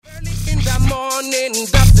morning,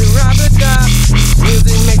 that's the rubber dub.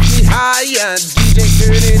 Music makes me higher, DJ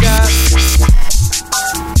turn it up.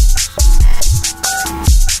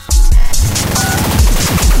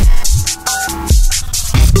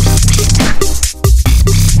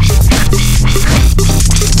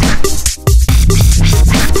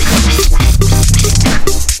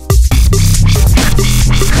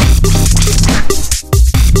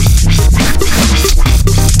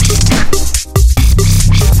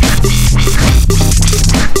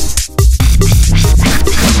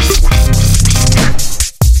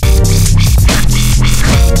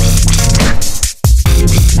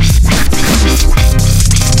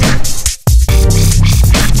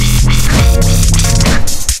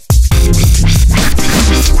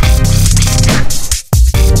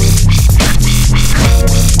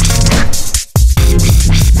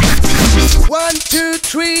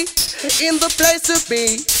 In the place to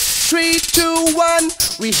be, 3, 2, 1,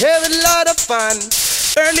 we have a lot of fun.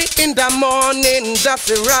 Early in the morning, that's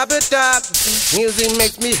the rubber dub. Music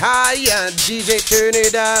makes me higher, DJ turn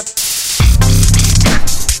it up.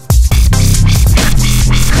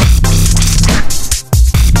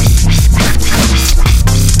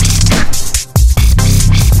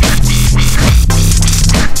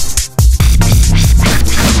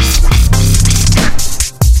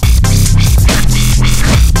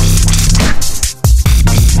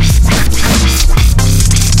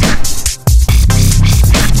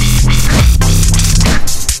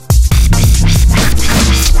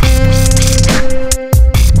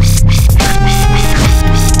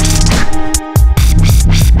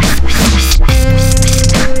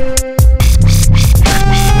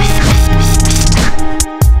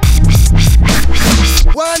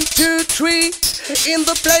 In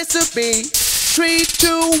the place to be, 3,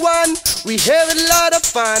 2, 1, we have a lot of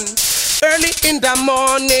fun. Early in the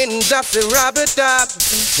morning, that's the rubber dub.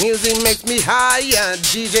 Music makes me higher,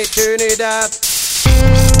 DJ turn it up.